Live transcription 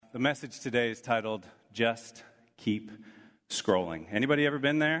The message today is titled, Just Keep Scrolling. Anybody ever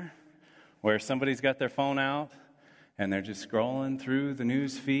been there? Where somebody's got their phone out and they're just scrolling through the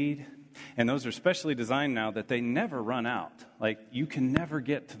news feed? And those are specially designed now that they never run out. Like, you can never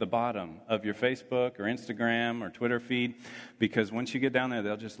get to the bottom of your Facebook or Instagram or Twitter feed, because once you get down there,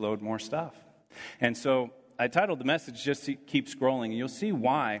 they'll just load more stuff. And so I titled the message, Just Keep Scrolling. You'll see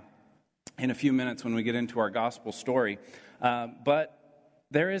why in a few minutes when we get into our gospel story. But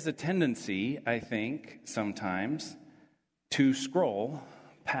there is a tendency, I think, sometimes to scroll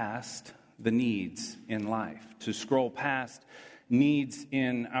past the needs in life, to scroll past needs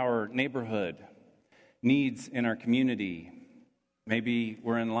in our neighborhood, needs in our community. Maybe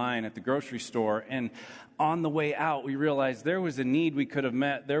we're in line at the grocery store, and on the way out, we realize there was a need we could have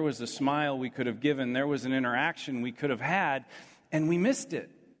met, there was a smile we could have given, there was an interaction we could have had, and we missed it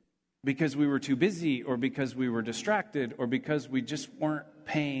because we were too busy, or because we were distracted, or because we just weren't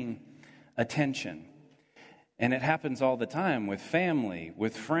paying attention. And it happens all the time with family,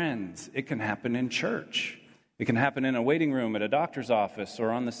 with friends. It can happen in church. It can happen in a waiting room at a doctor's office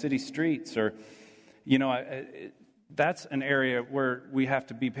or on the city streets. Or, that's an area where we have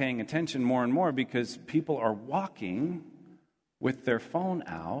to be paying attention more and more, because people are walking with their phone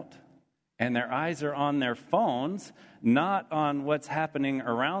out and their eyes are on their phones, not on what's happening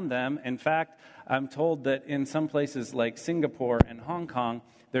around them. In fact, I'm told that in some places like Singapore and Hong Kong,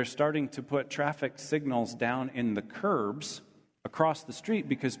 they're starting to put traffic signals down in the curbs across the street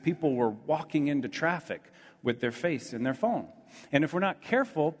because people were walking into traffic with their face in their phone. And if we're not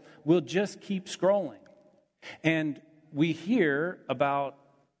careful, we'll just keep scrolling. And we hear about,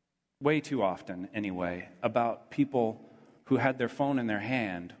 way too often anyway, about people who had their phone in their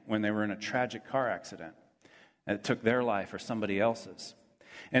hand when they were in a tragic car accident. And it took their life or somebody else's.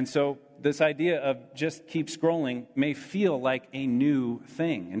 And so this idea of just keep scrolling may feel like a new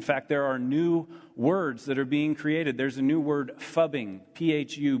thing. In fact, there are new words that are being created. There's a new word, phubbing,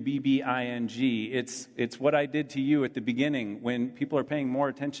 P-H-U-B-B-I-N-G. It's what I did to you at the beginning when people are paying more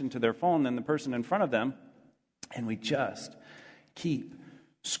attention to their phone than the person in front of them. And we just keep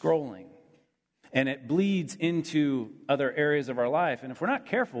scrolling. And it bleeds into other areas of our life. And if we're not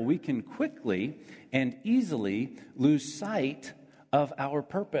careful, we can quickly and easily lose sight of our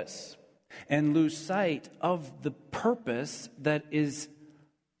purpose, and lose sight of the purpose that is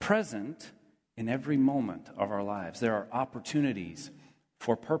present in every moment of our lives. There are opportunities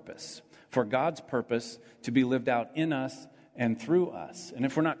for purpose, for God's purpose to be lived out in us and through us. And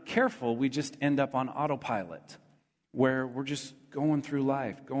if we're not careful, we just end up on autopilot, where we're just going through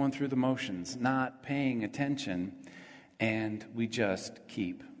life, going through the motions, not paying attention, and we just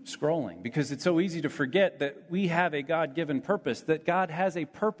keep scrolling. Because it's so easy to forget that we have a God-given purpose, that God has a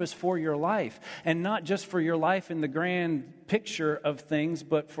purpose for your life, and not just for your life in the grand picture of things,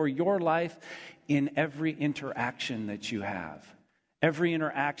 but for your life in every interaction that you have. Every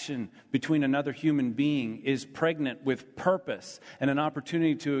interaction between another human being is pregnant with purpose and an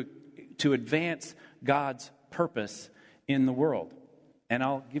opportunity to advance God's purpose in the world. And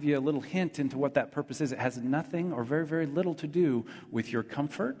I'll give you a little hint into what that purpose is. It has nothing or very, very little to do with your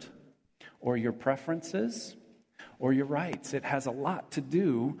comfort or your preferences or your rights. It has a lot to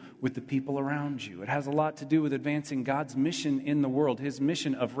do with the people around you. It has a lot to do with advancing God's mission in the world, his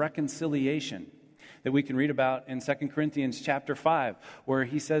mission of reconciliation that we can read about in 2 Corinthians chapter 5, where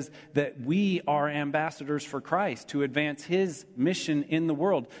he says that we are ambassadors for Christ to advance his mission in the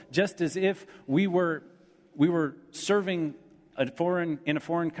world, just as if we were serving in a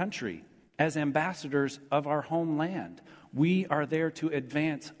foreign country as ambassadors of our homeland. We are there to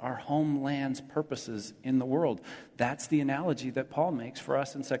advance our homeland's purposes in the world. That's the analogy that Paul makes for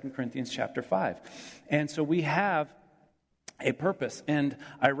us in 2 Corinthians chapter 5. And so we have a purpose. And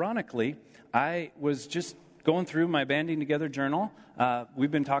ironically, I was just going through my Banding Together journal. We've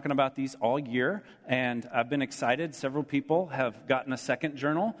been talking about these all year, and I've been excited. Several people have gotten a second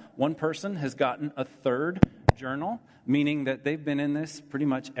journal. One person has gotten a third journal, meaning that they've been in this pretty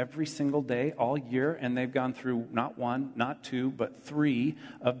much every single day all year, and they've gone through not one, not two, but 3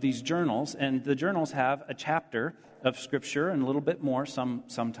 of these journals. And the journals have a chapter of Scripture and a little bit more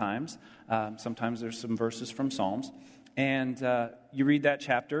sometimes. Sometimes there's some verses from Psalms. And you read that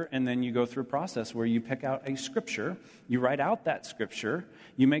chapter, and then you go through a process where you pick out a scripture, you write out that scripture,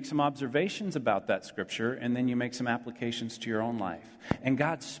 you make some observations about that scripture, and then you make some applications to your own life. And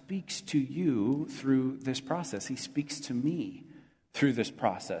God speaks to you through this process. He speaks to me through this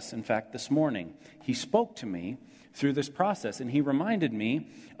process. In fact, this morning, he spoke to me through this process, and he reminded me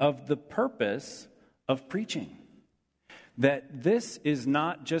of the purpose of preaching. that this is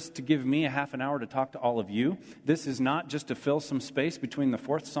not just to give me a half an hour to talk to all of you. This is not just to fill some space between the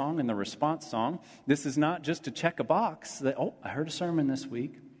fourth song and the response song. This is not just to check a box that, I heard a sermon this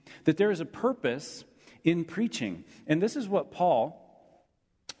week. That there is a purpose in preaching. And this is what Paul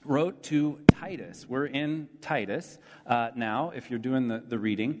wrote to Titus. We're in Titus now, if you're doing the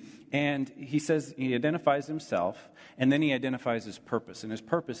reading. And he says, he identifies himself, and then he identifies his purpose. And his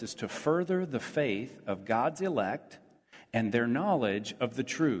purpose is to further the faith of God's elect and their knowledge of the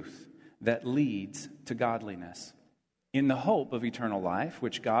truth that leads to godliness, in the hope of eternal life,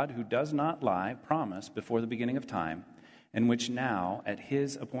 which God, who does not lie, promised before the beginning of time, and which now, at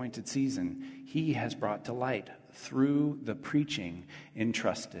his appointed season, he has brought to light through the preaching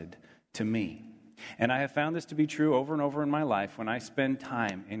entrusted to me. And I have found this to be true over and over in my life when I spend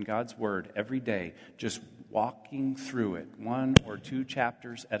time in God's Word every day, just walking through it, 1 or 2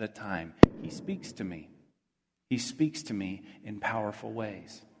 chapters at a time. He speaks to me. He speaks to me in powerful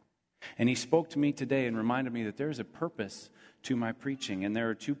ways. And he spoke to me today and reminded me that there is a purpose to my preaching. And there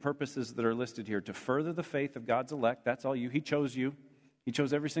are 2 purposes that are listed here. To further the faith of God's elect, that's all you. He chose you. He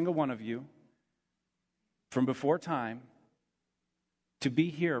chose every single one of you from before time to be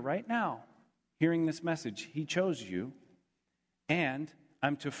here right now, hearing this message. He chose you. And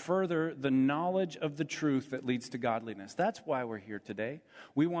I'm to further the knowledge of the truth that leads to godliness. That's why we're here today.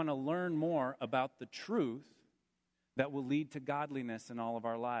 We want to learn more about the truth that will lead to godliness in all of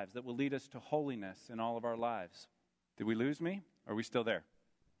our lives, that will lead us to holiness in all of our lives. Did we lose me? Or are we still there?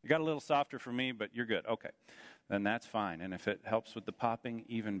 You got a little softer for me, but you're good. Okay, then that's fine. And if it helps with the popping,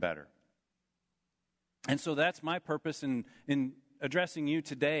 even better. And so that's my purpose in addressing you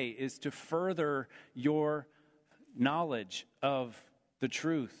today, is to further your knowledge of the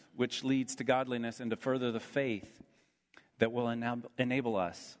truth which leads to godliness, and to further the faith that will enable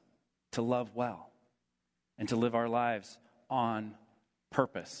us to love well and to live our lives on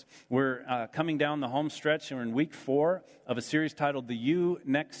purpose. We're coming down the home stretch, and we're in week 4 of a series titled The You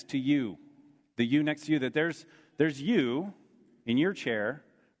Next to You. The you next to you, that there's you in your chair,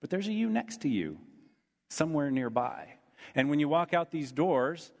 but there's a you next to you somewhere nearby. And when you walk out these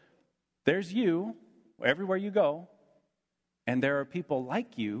doors, there's you everywhere you go, and there are people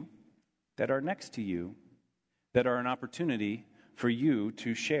like you that are next to you that are an opportunity for you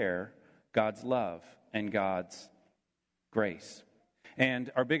to share God's love and God's grace.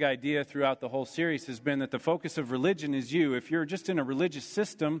 And our big idea throughout the whole series has been that the focus of religion is you. If you're just in a religious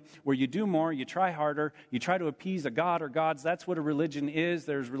system where you do more, you try harder, you try to appease a god or gods, that's what a religion is.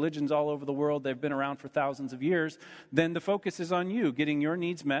 There's religions all over the world. They've been around for thousands of years. Then the focus is on you, getting your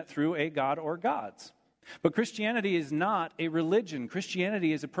needs met through a god or gods. But Christianity is not a religion.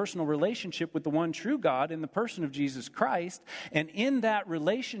 Christianity is a personal relationship with the one true God in the person of Jesus Christ. And in that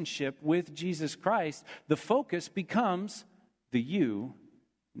relationship with Jesus Christ, the focus becomes the you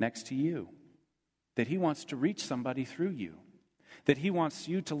next to you. That he wants to reach somebody through you. That he wants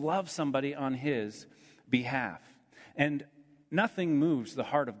you to love somebody on his behalf. And nothing moves the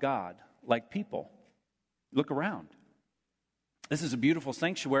heart of God like people. Look around. This is a beautiful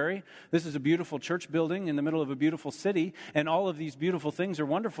sanctuary. This is a beautiful church building in the middle of a beautiful city. And all of these beautiful things are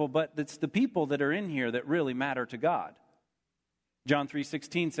wonderful, but it's the people that are in here that really matter to God. John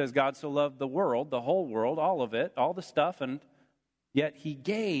 3:16 says, God so loved the world, the whole world, all of it, all the stuff, and yet he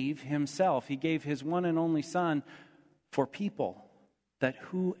gave himself. He gave his one and only Son for people, that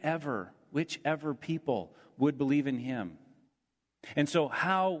whichever people would believe in him. And so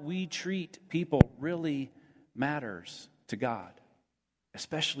how we treat people really matters to God,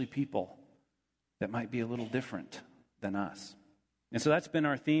 especially people that might be a little different than us. And so that's been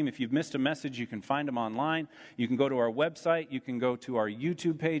our theme. If you've missed a message, you can find them online. You can go to our website. You can go to our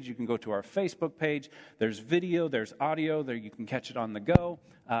YouTube page. You can go to our Facebook page. There's video. There's audio. There you can catch it on the go.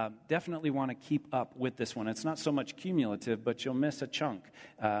 Definitely want to keep up with this one. It's not so much cumulative, but you'll miss a chunk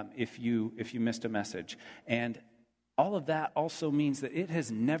if you missed a message. And all of that also means that it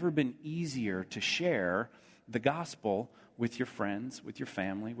has never been easier to share the gospel with your friends, with your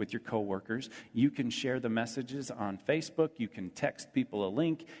family, with your coworkers. You can share the messages on Facebook. You can text people a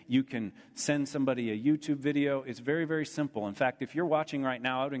link. You can send somebody a YouTube video. It's very, very simple. In fact, if you're watching right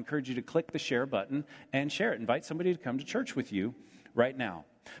now, I would encourage you to click the share button and share it. Invite somebody to come to church with you right now.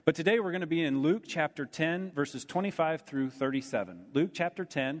 But today we're going to be in Luke chapter 10, verses 25 through 37. Luke chapter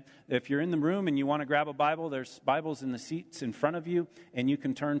 10. If you're in the room and you want to grab a Bible, there's Bibles in the seats in front of you, and you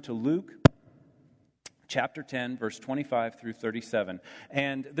can turn to Luke chapter 10, verse 25 through 37.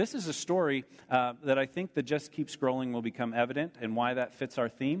 And this is a story that I think that just keep scrolling will become evident and why that fits our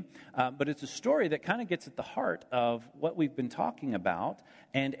theme. But it's a story that kind of gets at the heart of what we've been talking about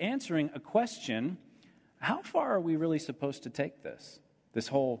and answering a question how far are we really supposed to take this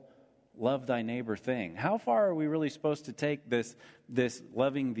whole love thy neighbor thing? How far are we really supposed to take this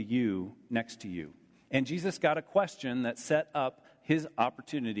loving the you next to you? And Jesus got a question that set up his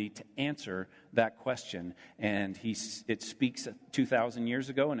opportunity to answer that question. And it speaks 2,000 years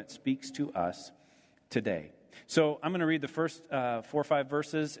ago, and it speaks to us today. So I'm going to read the first 4 or 5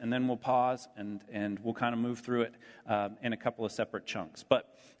 verses, and then we'll pause, and we'll kind of move through it in a couple of separate chunks.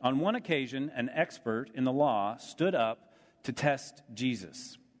 But on one occasion, an expert in the law stood up to test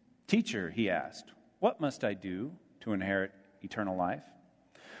Jesus. "Teacher," he asked, "what must I do to inherit eternal life?"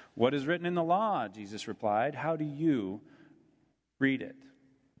 "What is written in the law?" Jesus replied. "How do you read it?"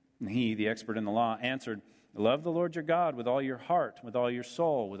 And he, the expert in the law, answered, "Love the Lord your God with all your heart, with all your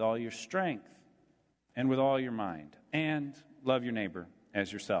soul, with all your strength, and with all your mind, and love your neighbor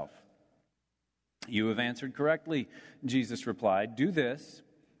as yourself." "You have answered correctly," Jesus replied. "Do this,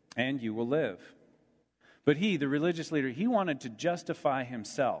 and you will live." But he, the religious leader, he wanted to justify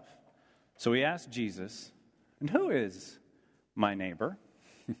himself. So he asked Jesus, "And who is my neighbor?"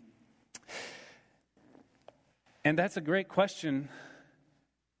 And that's a great question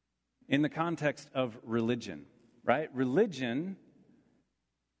in the context of religion, right? Religion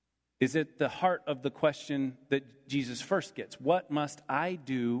is at the heart of the question that Jesus first gets. What must I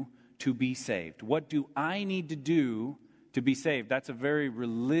do to be saved? What do I need to do to be saved? That's a very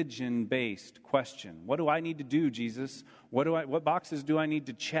religion-based question. What do I need to do, Jesus? What boxes do I need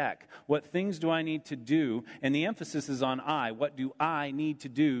to check? What things do I need to do? And the emphasis is on I. What do I need to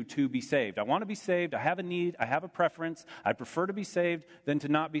do to be saved? I want to be saved. I have a need. I have a preference. I prefer to be saved than to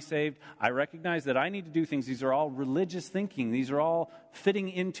not be saved. I recognize that I need to do things. These are all religious thinking. These are all fitting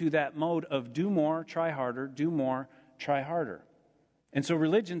into that mode of do more, try harder, do more, try harder. And so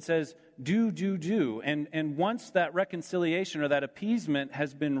religion says, do. And once that reconciliation or that appeasement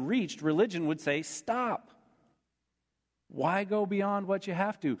has been reached, religion would say, stop. Why go beyond what you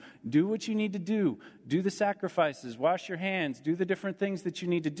have to? Do what you need to do. Do the sacrifices, wash your hands, do the different things that you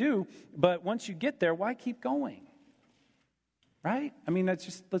need to do. But once you get there, why keep going? Right? I mean,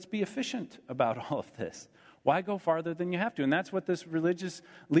 let's be efficient about all of this. Why go farther than you have to? And that's what this religious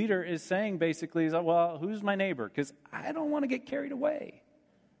leader is saying, basically, is, well, who's my neighbor? Because I don't want to get carried away.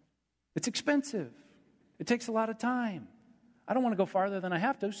 It's expensive. It takes a lot of time. I don't want to go farther than I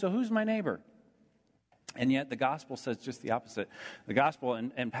have to, so who's my neighbor? And yet the gospel says just the opposite. The gospel,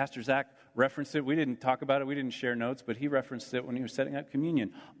 and Pastor Zach referenced it. We didn't talk about it. We didn't share notes, but he referenced it when he was setting up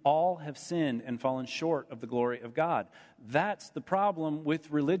communion. All have sinned and fallen short of the glory of God. That's the problem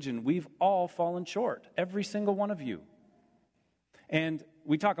with religion. We've all fallen short, every single one of you. And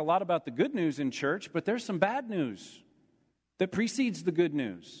we talk a lot about the good news in church, but there's some bad news that precedes the good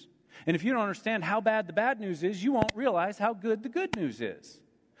news. And if you don't understand how bad the bad news is, you won't realize how good the good news is.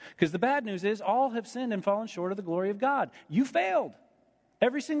 Because the bad news is all have sinned and fallen short of the glory of God. You failed.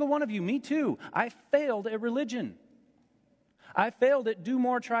 Every single one of you, me too. I failed at religion. I failed at do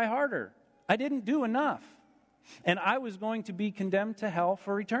more, try harder. I didn't do enough. And I was going to be condemned to hell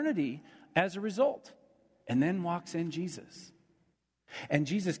for eternity as a result. And then walks in Jesus. And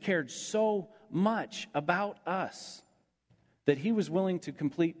Jesus cared so much about us that he was willing to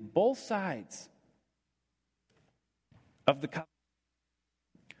complete both sides of the covenant.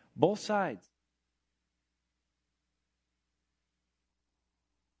 Both sides.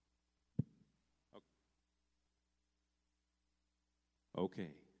 Okay.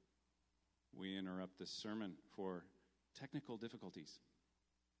 We interrupt this sermon for technical difficulties.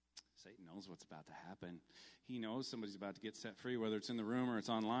 Satan knows what's about to happen. He knows somebody's about to get set free, whether it's in the room or it's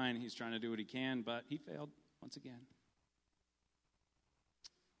online. He's trying to do what he can, but he failed once again.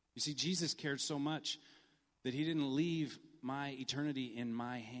 You see, Jesus cared so much that he didn't leave my eternity in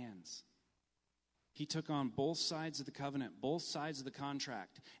my hands. He took on both sides of the covenant, both sides of the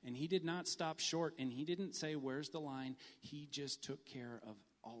contract, and he did not stop short, and he didn't say, where's the line? He just took care of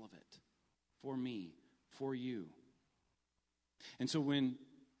all of it for me, for you. And so when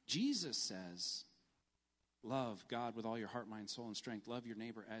Jesus says, love God with all your heart, mind, soul, and strength, love your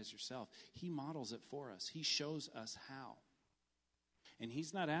neighbor as yourself, he models it for us. He shows us how. And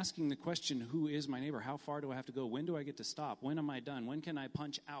he's not asking the question, who is my neighbor? How far do I have to go? When do I get to stop? When am I done? When can I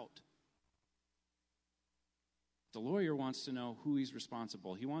punch out? The lawyer wants to know who he's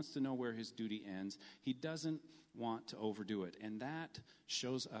responsible. He wants to know where his duty ends. He doesn't want to overdo it. And that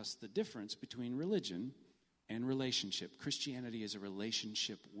shows us the difference between religion and relationship. Christianity is a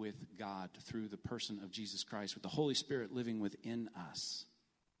relationship with God through the person of Jesus Christ, with the Holy Spirit living within us.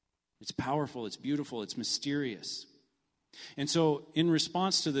 It's powerful, it's beautiful, it's mysterious. And so in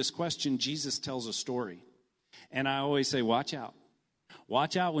response to this question, Jesus tells a story. And I always say, watch out.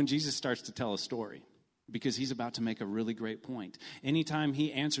 Watch out when Jesus starts to tell a story. because he's about to make a really great point. Anytime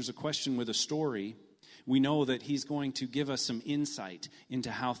he answers a question with a story, we know that he's going to give us some insight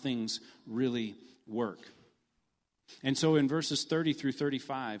into how things really work. And so in verses 30 through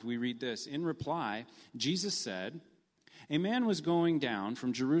 35, we read this. In reply, Jesus said, "A man was going down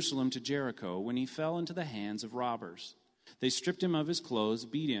from Jerusalem to Jericho when he fell into the hands of robbers. They stripped him of his clothes,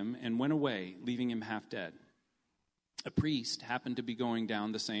 beat him, and went away, leaving him half dead. A priest happened to be going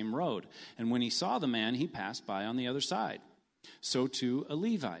down the same road, and when he saw the man, he passed by on the other side. So too a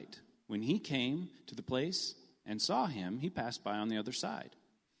Levite. When he came to the place and saw him, he passed by on the other side.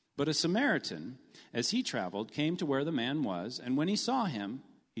 But a Samaritan, as he traveled, came to where the man was, and when he saw him,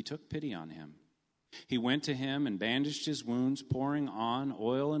 he took pity on him. He went to him and bandaged his wounds, pouring on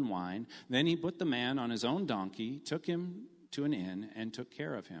oil and wine. Then he put the man on his own donkey, took him to an inn, and took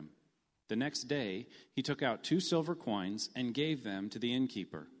care of him. The next day, he took out 2 silver coins and gave them to the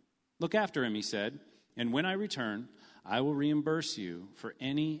innkeeper. 'Look after him,' he said, 'and when I return, I will reimburse you for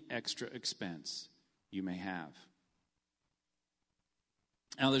any extra expense you may have.'"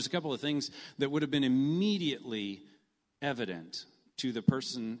 Now, there's a couple of things that would have been immediately evident to the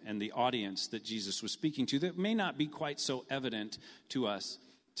person and the audience that Jesus was speaking to that may not be quite so evident to us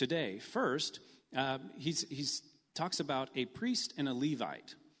today. First, he talks about a priest and a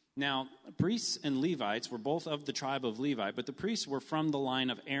Levite. Now, priests and Levites were both of the tribe of Levi, but the priests were from the line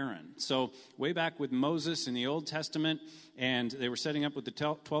of Aaron. So way back with Moses in the Old Testament, and they were setting up with the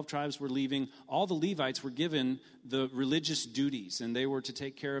 12 tribes were leaving, all the Levites were given the religious duties, and they were to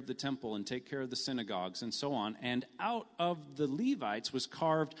take care of the temple and take care of the synagogues and so on. And out of the Levites was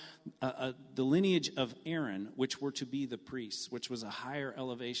carved the lineage of Aaron, which were to be the priests, which was a higher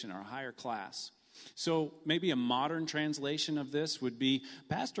elevation or a higher class. So maybe a modern translation of this would be,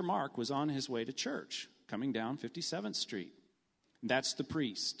 Pastor Mark was on his way to church, coming down 57th Street. That's the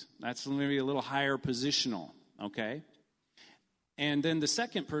priest. That's maybe a little higher positional, okay? And then the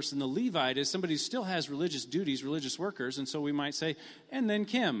second person, the Levite, is somebody who still has religious duties, religious workers, and so we might say, and then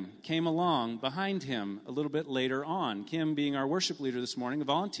Kim came along behind him a little bit later on. Kim, being our worship leader this morning, a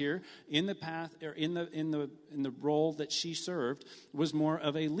volunteer in the path or in the role that she served, was more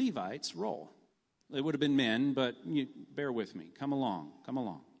of a Levite's role. It would have been men, but bear with me. Come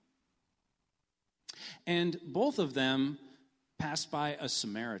along. And both of them passed by a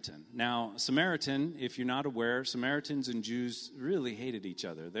Samaritan. Now, Samaritan, if you're not aware, Samaritans and Jews really hated each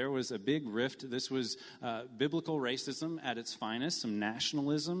other. There was a big rift. This was biblical racism at its finest, some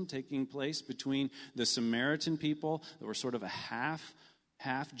nationalism taking place between the Samaritan people that were sort of a half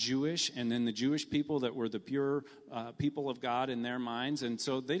Jewish, and then the Jewish people that were the pure people of God in their minds. And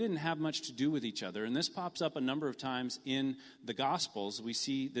so they didn't have much to do with each other. And this pops up a number of times in the Gospels. We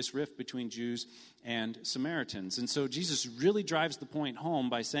see this rift between Jews and Samaritans. And so Jesus really drives the point home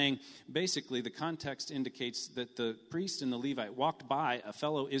by saying, basically, the context indicates that the priest and the Levite walked by a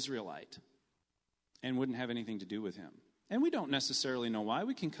fellow Israelite and wouldn't have anything to do with him. And we don't necessarily know why.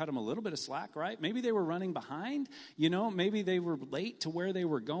 We can cut them a little bit of slack, right? Maybe they were running behind, maybe they were late to where they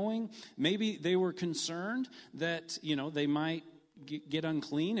were going. Maybe they were concerned that, they might get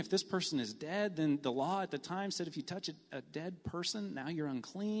unclean. If this person is dead, then the law at the time said if you touch a dead person, now you're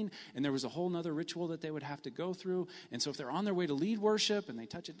unclean. And there was a whole other ritual that they would have to go through. And so if they're on their way to lead worship and they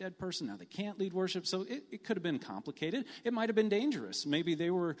touch a dead person, now they can't lead worship. So it could have been complicated. It might have been dangerous. Maybe they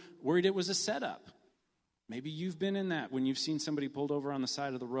were worried it was a setup. Maybe you've been in that when you've seen somebody pulled over on the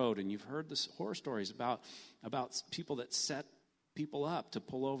side of the road and you've heard the horror stories about people that set people up to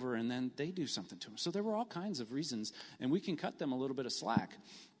pull over and then they do something to them. So there were all kinds of reasons, and we can cut them a little bit of slack.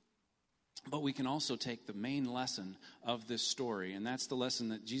 But we can also take the main lesson of this story, and that's the lesson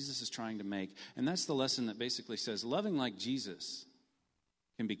that Jesus is trying to make. And that's the lesson that basically says loving like Jesus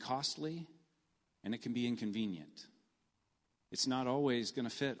can be costly and it can be inconvenient. It's not always going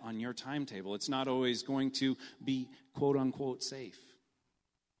to fit on your timetable. It's not always going to be quote-unquote safe.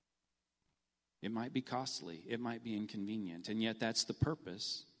 It might be costly. It might be inconvenient. And yet that's the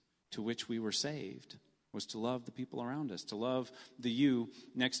purpose to which we were saved, was to love the people around us, to love the you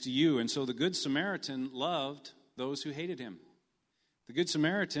next to you. And so the Good Samaritan loved those who hated him. The Good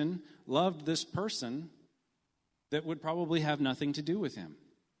Samaritan loved this person that would probably have nothing to do with him.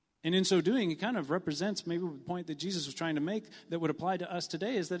 And in so doing, it kind of represents maybe the point that Jesus was trying to make that would apply to us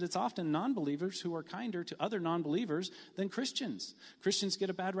today, is that it's often non-believers who are kinder to other non-believers than Christians. Christians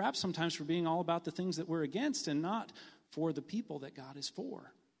get a bad rap sometimes for being all about the things that we're against and not for the people that God is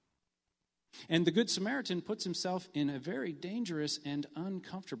for. And the Good Samaritan puts himself in a very dangerous and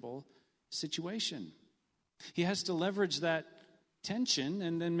uncomfortable situation. He has to leverage that tension,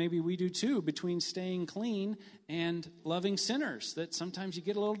 and then maybe we do too, between staying clean and loving sinners. That sometimes you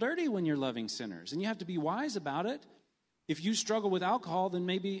get a little dirty when you're loving sinners, and you have to be wise about it. If you struggle with alcohol, then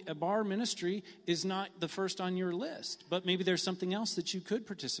maybe a bar ministry is not the first on your list, but maybe there's something else that you could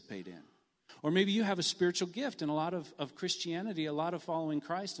participate in. Or maybe you have a spiritual gift, and a lot of Christianity, a lot of following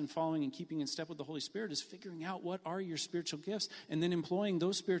Christ and following and keeping in step with the Holy Spirit is figuring out what are your spiritual gifts and then employing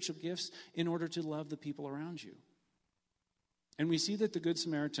those spiritual gifts in order to love the people around you. And we see that the Good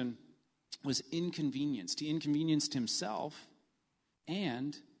Samaritan was inconvenienced. He inconvenienced himself,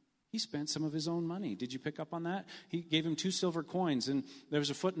 and he spent some of his own money. Did you pick up on that? He gave him 2 silver coins, and there's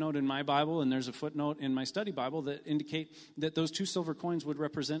a footnote in my Bible, and there's a footnote in my study Bible that indicate that those 2 silver coins would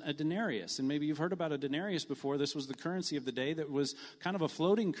represent a denarius. And maybe you've heard about a denarius before. This was the currency of the day that was kind of a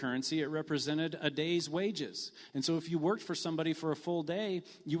floating currency. It represented a day's wages. And so if you worked for somebody for a full day,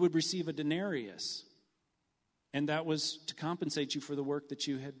 you would receive a denarius. And that was to compensate you for the work that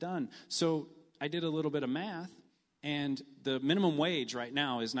you had done. So I did a little bit of math, and the minimum wage right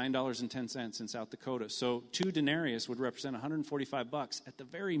now is $9.10 in South Dakota. So 2 denarius would represent $145 at the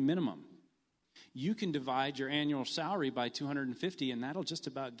very minimum. You can divide your annual salary by 250, and that'll just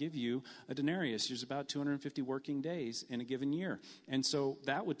about give you a denarius. There's about 250 working days in a given year. And so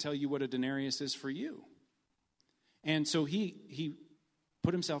that would tell you what a denarius is for you. And so he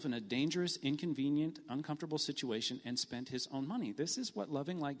put himself in a dangerous, inconvenient, uncomfortable situation and spent his own money. This is what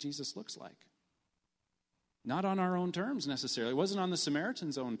loving like Jesus looks like. Not on our own terms necessarily. It wasn't on the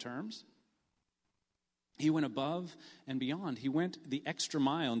Samaritan's own terms. He went above and beyond. He went the extra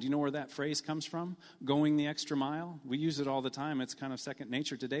mile. And do you know where that phrase comes from? Going the extra mile? We use it all the time. It's kind of second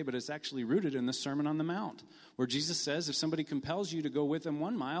nature today, but it's actually rooted in the Sermon on the Mount, where Jesus says, if somebody compels you to go with them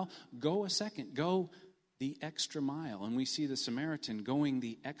 1 mile, go a second. Go the extra mile. And we see the Samaritan going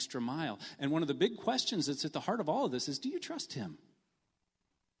the extra mile. And one of the big questions that's at the heart of all of this is, do you trust him?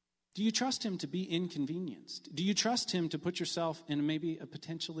 Do you trust him to be inconvenienced? Do you trust him to put yourself in maybe a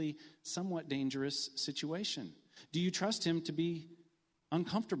potentially somewhat dangerous situation? Do you trust him to be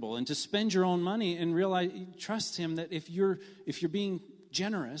uncomfortable and to spend your own money and realize, trust him that if you're being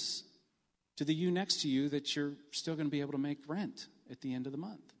generous to the you next to you, that you're still going to be able to make rent at the end of the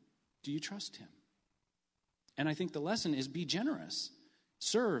month? Do you trust him? And I think the lesson is be generous.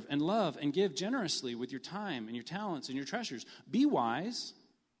 Serve and love and give generously with your time and your talents and your treasures. Be wise,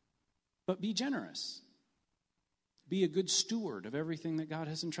 but be generous. Be a good steward of everything that God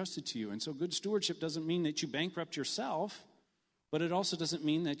has entrusted to you. And so good stewardship doesn't mean that you bankrupt yourself, but it also doesn't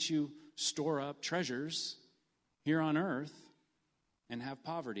mean that you store up treasures here on earth and have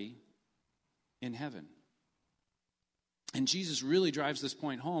poverty in heaven. And Jesus really drives this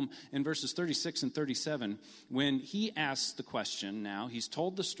point home in verses 36 and 37 when he asks the question now. He's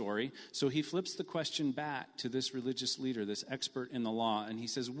told the story, so he flips the question back to this religious leader, this expert in the law, and he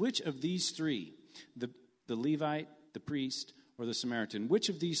says, which of these 3, the Levite, the priest, or the Samaritan, which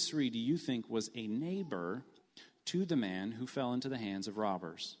of these 3 do you think was a neighbor to the man who fell into the hands of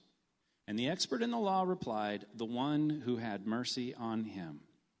robbers? And the expert in the law replied, the one who had mercy on him.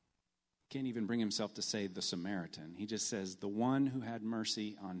 Can't even bring himself to say the Samaritan. He just says, the one who had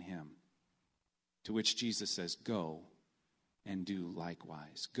mercy on him. To which Jesus says, go and do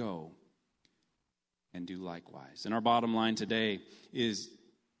likewise. Go and do likewise. And our bottom line today is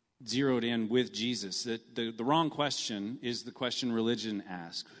zeroed in with Jesus. That the wrong question is the question religion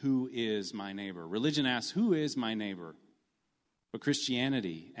asks. Who is my neighbor? Religion asks, who is my neighbor? But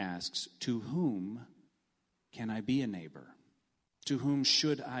Christianity asks, to whom can I be a neighbor? To whom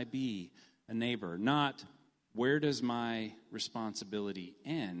should I be a neighbor? Not where does my responsibility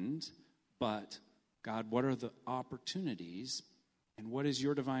end, but God, what are the opportunities and what is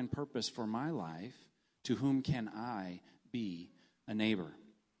your divine purpose for my life? To whom can I be a neighbor?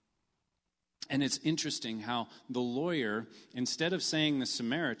 And it's interesting how the lawyer, instead of saying the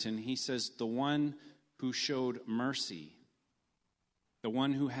Samaritan, he says the one who showed mercy. The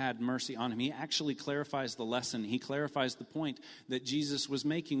one who had mercy on him. He actually clarifies the lesson. He clarifies the point that Jesus was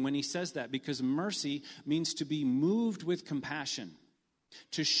making when he says that, because mercy means to be moved with compassion.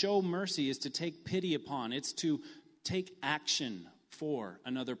 To show mercy is to take pity upon. It's to take action for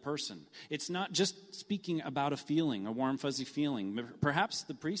another person. It's not just speaking about a feeling, a warm, fuzzy feeling. Perhaps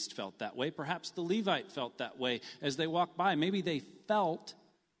the priest felt that way. Perhaps the Levite felt that way as they walked by. Maybe they felt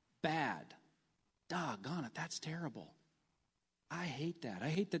bad. Doggone it, that's terrible. I hate that. I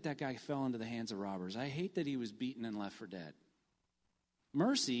hate that guy fell into the hands of robbers. I hate that he was beaten and left for dead.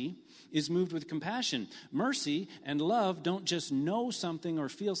 Mercy is moved with compassion. Mercy and love don't just know something or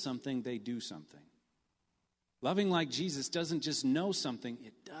feel something, they do something. Loving like Jesus doesn't just know something,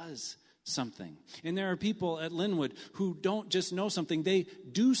 it does something. And there are people at Linwood who don't just know something, they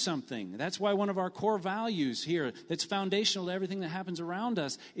do something. That's why one of our core values here that's foundational to everything that happens around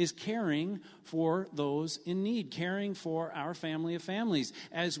us is caring for those in need, caring for our family of families.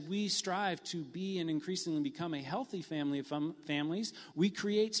 As we strive to be and increasingly become a healthy family of families, we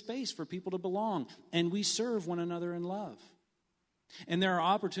create space for people to belong, and we serve one another in love. And there are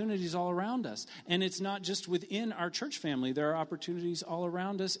opportunities all around us. And it's not just within our church family. There are opportunities all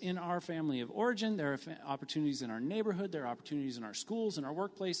around us in our family of origin. There are opportunities in our neighborhood. There are opportunities in our schools and our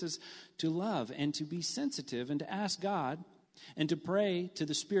workplaces to love and to be sensitive and to ask God and to pray to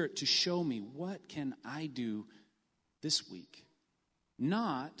the Spirit to show me, what can I do this week?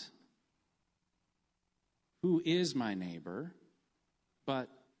 Not who is my neighbor, but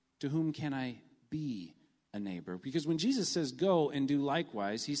to whom can I be a neighbor? Because when Jesus says go and do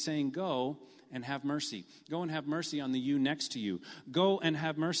likewise, he's saying go and have mercy. Go and have mercy on the you next to you. Go and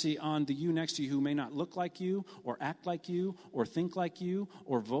have mercy on the you next to you who may not look like you or act like you or think like you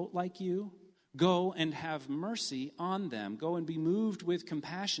or vote like you. Go and have mercy on them. Go and be moved with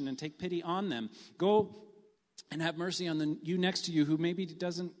compassion and take pity on them. Go and have mercy on the you next to you who maybe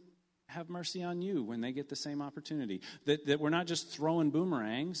doesn't have mercy on you when they get the same opportunity. That we're not just throwing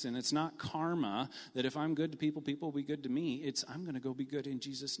boomerangs, and it's not karma, that if I'm good to people, people will be good to me. It's I'm going to go be good in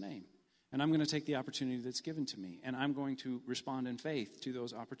Jesus' name. And I'm going to take the opportunity that's given to me, and I'm going to respond in faith to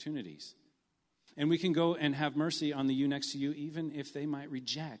those opportunities. And we can go and have mercy on the you next to you, even if they might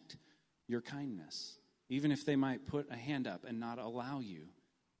reject your kindness, even if they might put a hand up and not allow you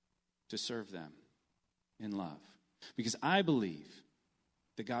to serve them in love. Because I believe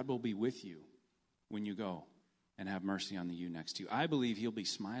that God will be with you when you go and have mercy on the you next to you. I believe he'll be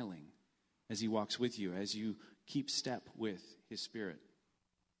smiling as he walks with you, as you keep step with his Spirit.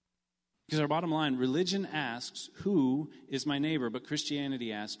 Because our bottom line, religion asks, who is my neighbor? But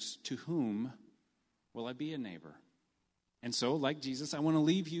Christianity asks, to whom will I be a neighbor? And so, like Jesus, I want to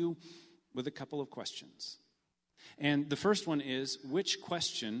leave you with a couple of questions. And the first one is, which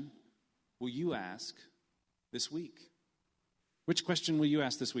question will you ask this week? Which question will you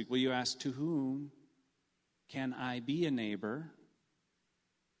ask this week? Will you ask, to whom can I be a neighbor?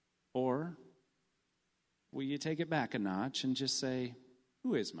 Or will you take it back a notch and just say,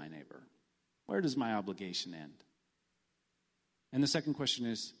 who is my neighbor? Where does my obligation end? And the second question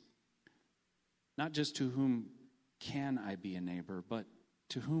is, not just to whom can I be a neighbor, but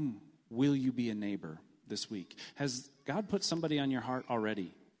to whom will you be a neighbor this week? Has God put somebody on your heart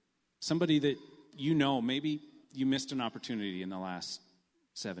already? Somebody that you know, maybe you missed an opportunity in the last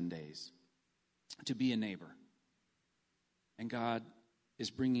 7 days to be a neighbor. And God is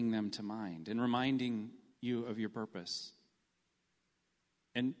bringing them to mind and reminding you of your purpose.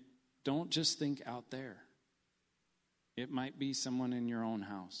 And don't just think out there. It might be someone in your own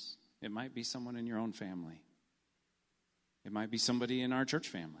house. It might be someone in your own family. It might be somebody in our church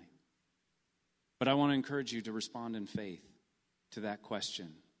family. But I want to encourage you to respond in faith to that question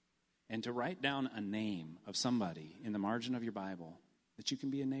and to write down a name of somebody in the margin of your Bible that you can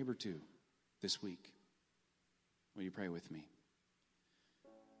be a neighbor to this week. Will you pray with me?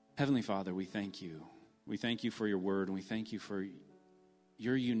 Heavenly Father, we thank you. We thank you for your word, and we thank you for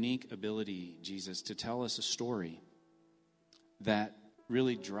your unique ability, Jesus, to tell us a story that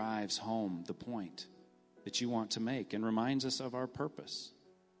really drives home the point that you want to make and reminds us of our purpose.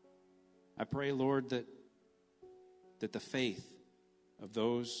 I pray, Lord, that the faith of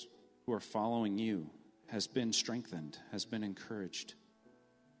those who are following you has been strengthened, has been encouraged,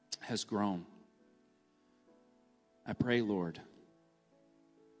 has grown. I pray, Lord,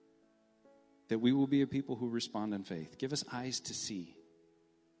 that we will be a people who respond in faith. Give us eyes to see.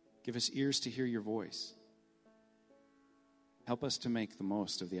 Give us ears to hear your voice. Help us to make the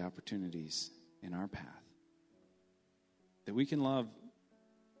most of the opportunities in our path, that we can love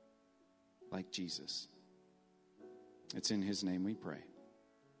like Jesus. It's in his name we pray.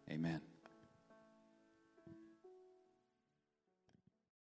 Amen.